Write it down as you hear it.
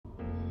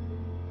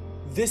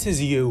This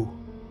is you.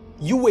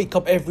 You wake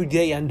up every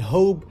day and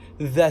hope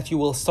that you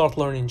will start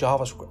learning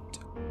JavaScript.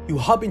 You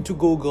hop into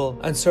Google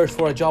and search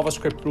for a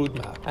JavaScript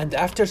roadmap, and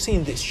after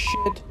seeing this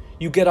shit,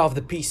 you get off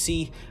the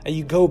PC and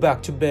you go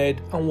back to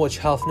bed and watch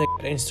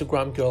half-naked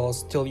Instagram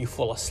girls till you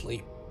fall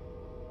asleep.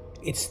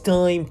 It's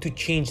time to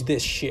change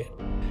this shit.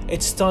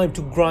 It's time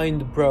to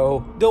grind,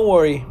 bro. Don't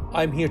worry,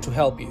 I'm here to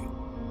help you.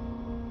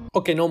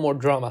 Okay, no more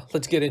drama,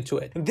 let's get into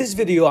it. In this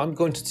video, I'm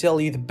going to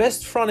tell you the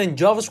best front-end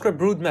JavaScript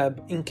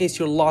roadmap in case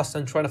you're lost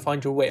and trying to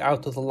find your way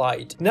out of the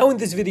light. Now in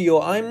this video,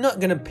 I'm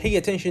not gonna pay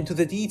attention to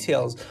the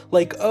details,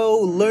 like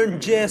learn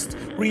jest,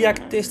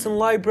 React testing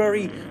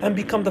library, and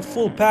become the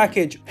full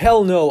package.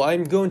 Hell no,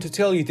 I'm going to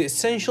tell you the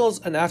essentials,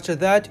 and after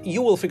that,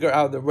 you will figure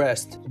out the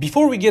rest.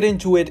 Before we get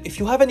into it, if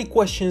you have any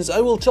questions, I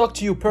will talk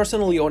to you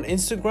personally on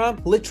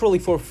Instagram, literally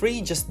for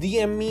free. Just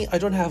DM me. I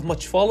don't have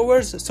much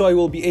followers, so I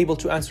will be able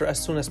to answer as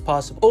soon as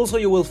possible. Also,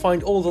 you will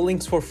find all the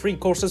links for free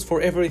courses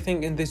for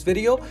everything in this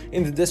video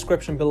in the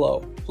description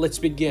below. Let's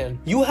begin.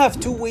 You have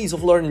two ways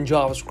of learning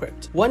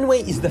JavaScript. One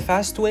way is the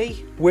fast way,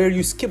 where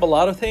you skip a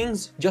lot of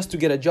things just to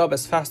get a job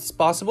as fast as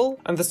possible.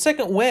 And the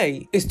second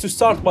way is to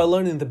start by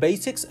learning the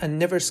basics and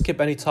never skip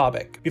any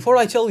topic. Before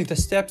I tell you the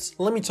steps,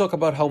 let me talk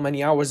about how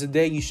many hours a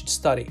day you should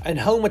study and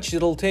how much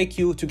it'll take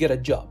you to get a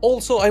job.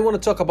 Also, I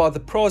want to talk about the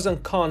pros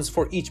and cons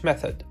for each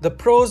method. The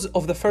pros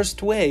of the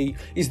first way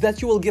is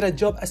that you will get a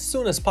job as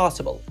soon as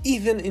possible,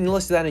 even in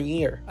less than a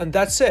year, and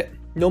that's it.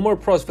 No more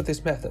pros for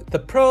this method. The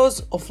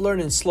pros of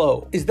learning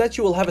slow is that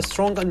you will have a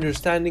strong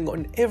understanding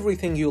on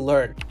everything you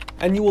learn,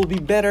 and you will be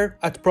better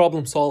at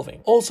problem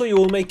solving. Also, you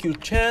will make your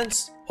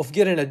chance of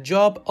getting a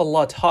job a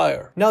lot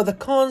higher. Now, the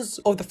cons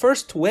of the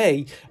first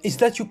way is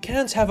that you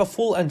can't have a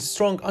full and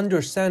strong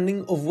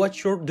understanding of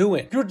what you're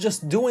doing. You're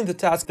just doing the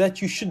task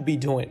that you should be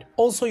doing.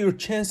 Also, your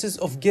chances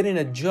of getting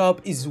a job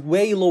is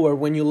way lower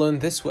when you learn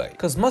this way,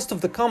 because most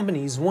of the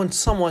companies want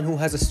someone who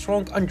has a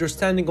strong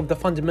understanding of the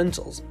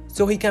fundamentals,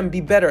 so he can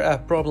be better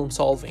at problem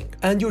solving.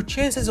 And your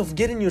chances of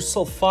getting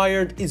yourself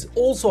fired is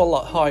also a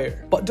lot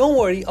higher. But don't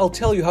worry, I'll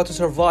tell you how to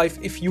survive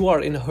if you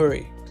are in a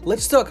hurry.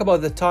 Let's talk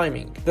about the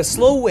timing. The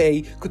slow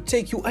way could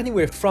take you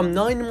anywhere from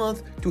 9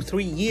 months to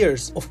 3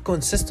 years of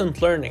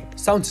consistent learning.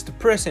 Sounds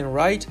depressing,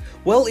 right?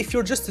 Well, if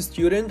you're just a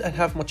student and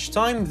have much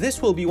time,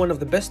 this will be one of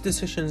the best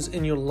decisions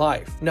in your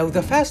life. Now,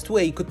 the fast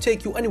way could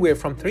take you anywhere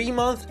from 3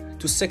 months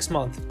to 6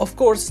 months. Of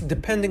course,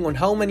 depending on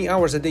how many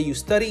hours a day you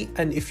study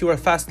and if you're a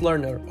fast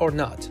learner or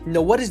not.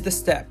 Now, what is the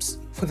steps?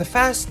 For the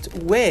fast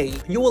way,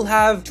 you will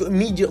have to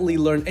immediately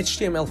learn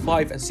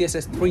HTML5 and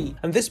CSS3,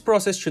 and this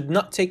process should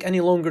not take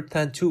any longer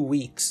than 2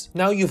 weeks.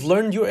 Now you've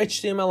learned your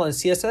HTML and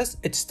CSS,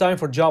 it's time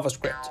for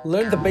JavaScript.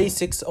 Learn the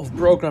basics of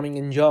programming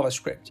in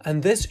JavaScript,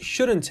 and this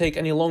shouldn't take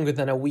any longer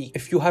than a week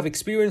if you have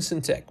experience in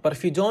tech, but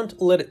if you don't,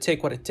 let it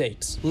take what it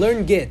takes.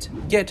 Learn Git,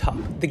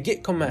 GitHub, the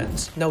Git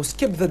commands. Now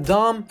skip the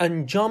DOM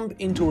and jump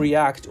into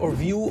React or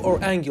Vue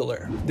or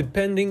Angular,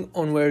 depending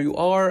on where you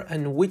are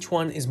and which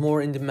one is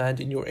more in demand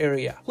in your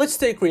area.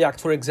 Let's take React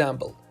for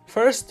example.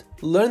 First,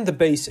 learn the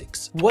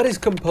basics. What is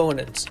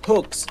components,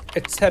 hooks,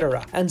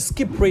 etc. And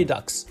skip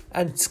Redux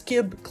and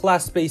skip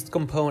class-based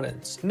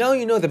components. Now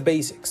you know the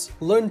basics.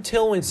 Learn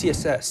Tailwind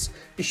CSS.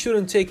 It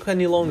shouldn't take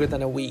any longer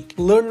than a week.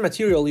 Learn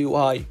Material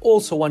UI,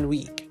 also 1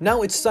 week.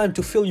 Now it's time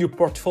to fill your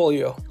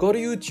portfolio. Go to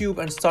YouTube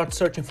and start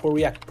searching for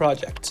React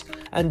projects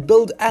and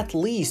build at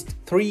least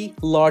 3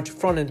 large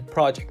front-end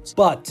projects.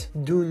 But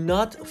do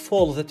not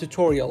follow the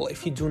tutorial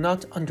if you do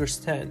not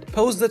understand.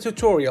 Pause the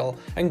tutorial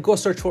and go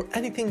search for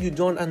anything you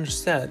don't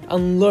understand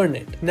and learn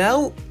it.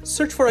 Now,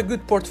 search for a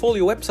good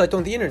portfolio website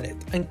on the internet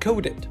and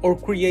code it or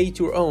create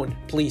your own.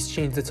 Please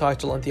change the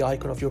title and the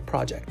icon of your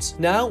projects.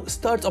 Now,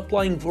 start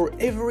applying for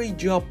every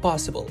job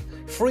possible.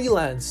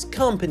 Freelance,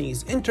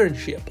 companies,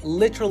 internship,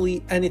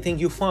 literally anything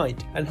you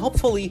find, and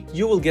hopefully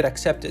you will get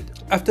accepted.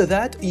 After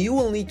that, you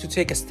will need to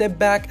take a step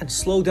back and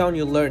slow down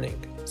your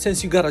learning.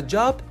 Since you got a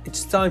job,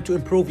 it's time to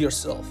improve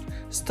yourself.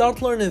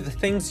 Start learning the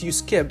things you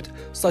skipped,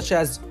 such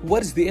as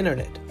what is the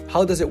internet,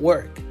 how does it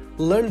work,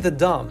 learn the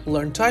DOM,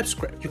 learn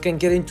TypeScript. You can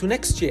get into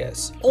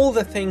Next.js. All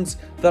the things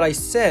that I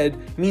said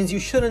means you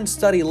shouldn't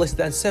study less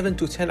than 7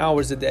 to 10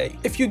 hours a day.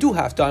 If you do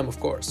have time, of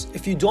course.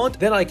 If you don't,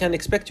 then I can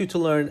expect you to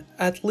learn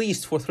at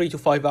least for 3 to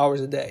 5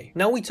 hours a day.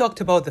 Now we talked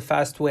about the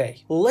fast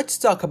way. Let's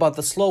talk about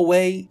the slow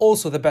way,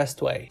 also the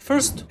best way.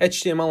 First,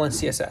 HTML and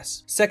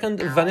CSS.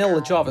 Second,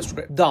 vanilla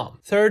JavaScript, DOM.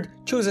 Third,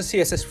 choose a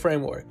CSS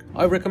framework.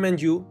 I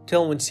recommend you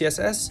Tailwind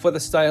CSS for the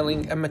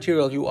styling and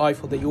Material UI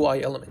for the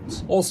UI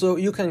elements. Also,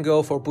 you can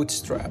go for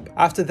Bootstrap.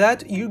 After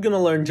that, you're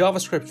gonna learn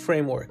JavaScript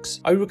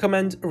frameworks. I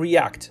recommend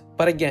React,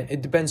 but again,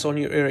 it depends on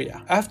your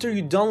area. After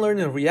you're done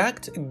learning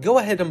React, go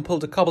ahead and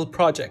build a couple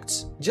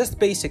projects. Just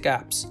basic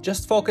apps.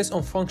 Just focus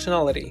on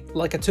functionality,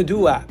 like a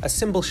to-do app, a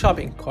simple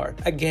shopping cart.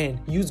 Again,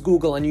 use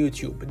Google and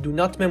YouTube. Do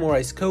not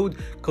memorize code,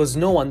 because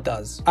no one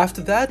does.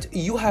 After that,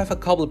 you have a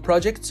couple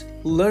projects.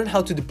 Learn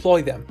how to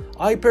deploy them.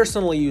 I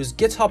personally use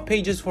GitHub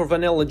pages for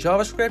vanilla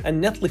JavaScript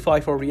and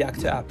Netlify for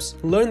React apps.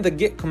 Learn the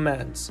Git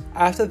commands.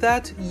 After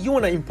that, you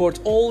want to import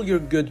all all your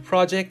good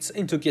projects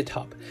into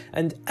GitHub,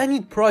 and any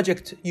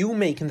project you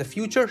make in the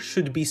future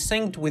should be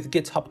synced with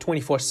GitHub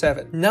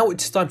 24/7. Now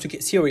it's time to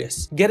get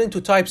serious. Get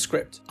into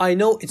TypeScript. I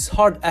know it's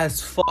hard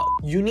as fuck.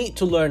 You need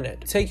to learn it.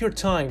 Take your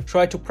time,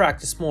 try to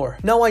practice more.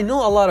 Now I know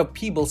a lot of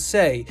people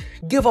say,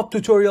 give up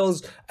tutorials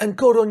and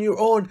code on your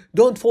own,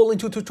 don't fall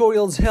into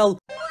tutorials hell.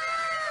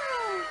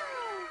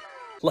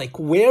 Like,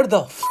 where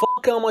the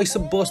fuck am I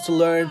supposed to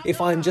learn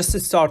if I'm just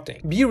starting?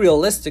 Be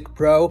realistic,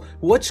 bro.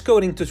 Watch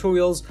coding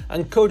tutorials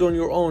and code on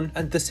your own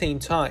at the same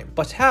time.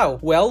 But how?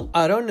 Well,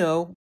 I don't know.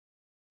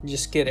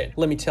 Just kidding.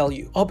 Let me tell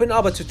you. Open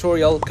up a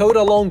tutorial, code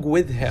along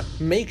with him.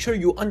 Make sure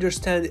you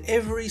understand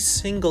every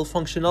single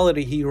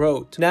functionality he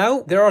wrote. Now,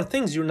 there are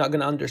things you're not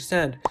gonna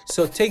understand.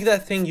 So take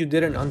that thing you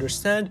didn't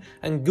understand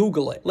and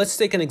Google it. Let's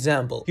take an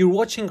example. You're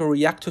watching a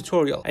React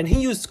tutorial and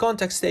he used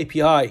context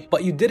API,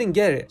 but you didn't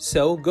get it.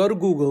 So go to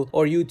Google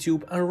or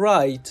YouTube and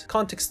write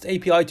context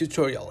API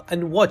tutorial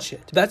and watch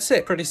it. That's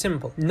it. Pretty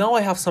simple. Now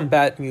I have some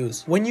bad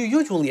news. When you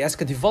usually ask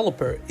a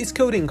developer, is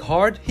coding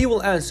hard? He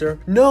will answer,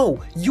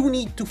 no, you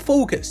need to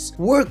focus.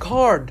 Work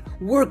hard,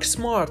 work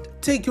smart,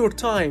 take your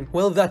time.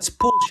 Well, that's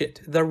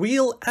bullshit. The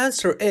real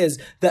answer is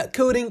that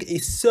coding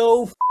is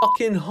so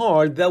fucking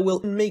hard that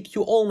will make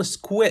you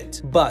almost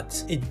quit.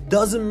 But it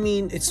doesn't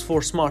mean it's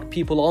for smart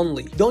people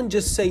only. Don't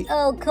just say,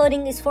 oh,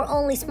 coding is for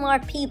only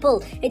smart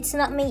people. It's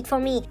not made for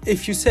me.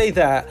 If you say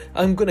that,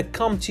 I'm gonna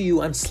come to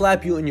you and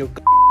slap you in your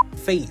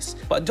face.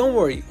 But don't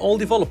worry, all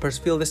developers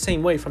feel the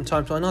same way from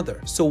time to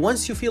another. So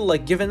once you feel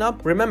like giving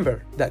up,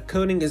 remember that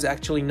coding is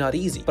actually not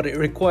easy, but it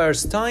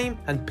requires time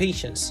and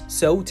patience.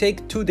 So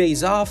take 2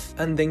 days off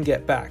and then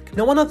get back.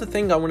 Now another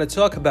thing I want to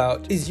talk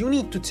about is you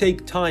need to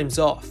take times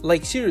off.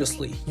 Like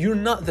seriously, you're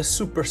not the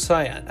Super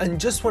Saiyan and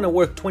just want to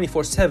work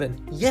 24/7.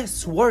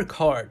 Yes, work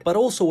hard, but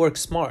also work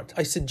smart.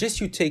 I suggest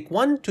you take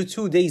 1 to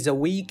 2 days a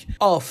week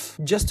off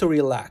just to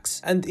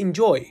relax and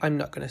enjoy. I'm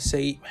not gonna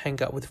say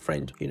hang out with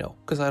friends, you know,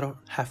 because I don't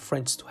have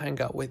friends to hang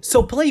out with.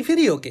 So play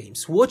video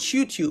games, watch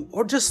YouTube,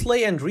 or just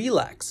lay and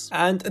relax.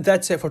 And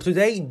that's it for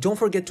today. Don't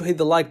forget to hit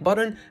the like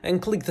button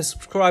and click the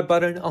subscribe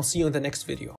button. I'll see you in the next video.